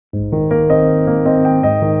Hi,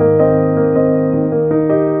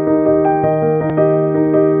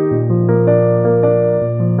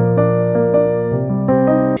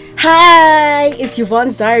 it's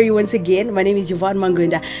Yvonne's Diary once again. My name is Yvonne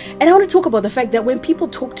Mangunda, and I want to talk about the fact that when people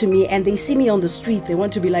talk to me and they see me on the street, they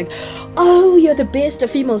want to be like, oh, you're the best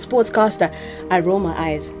female sportscaster. I roll my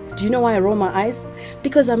eyes. Do you know why I roll my eyes?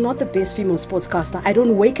 Because I'm not the best female sportscaster. I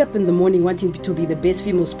don't wake up in the morning wanting to be the best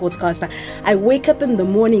female sportscaster. I wake up in the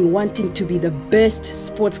morning wanting to be the best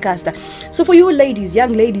sportscaster. So for you ladies,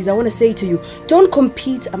 young ladies, I want to say to you, don't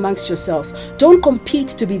compete amongst yourself. Don't compete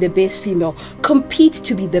to be the best female. Compete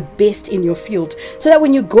to be the best in your field. So that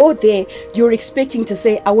when you go there, you're expecting to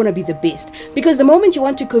say, I want to be the best. Because the moment you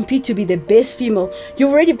want to compete to be the best female,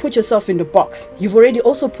 you've already put yourself in the box. You've already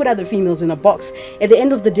also put other females in a box. At the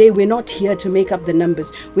end of the day, we're not here to make up the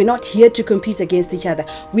numbers. We're not here to compete against each other.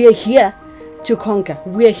 We are here to conquer.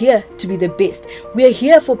 We are here to be the best. We are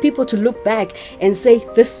here for people to look back and say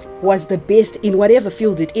this was the best in whatever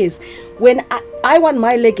field it is. When I want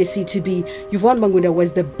my legacy to be Yvonne Mangunda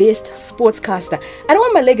was the best sportscaster. I don't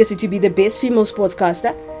want my legacy to be the best female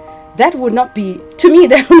sportscaster. That would not be, to me,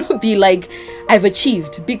 that would not be like I've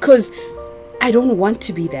achieved, because I don't want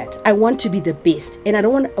to be that. I want to be the best. And I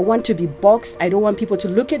don't want to be boxed. I don't want people to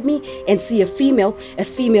look at me and see a female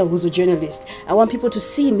who's a journalist. I want people to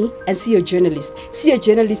see me and see a journalist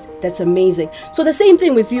that's amazing. So the same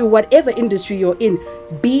thing with you, whatever industry you're in,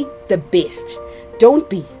 be the best. Don't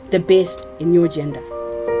be the best in your gender.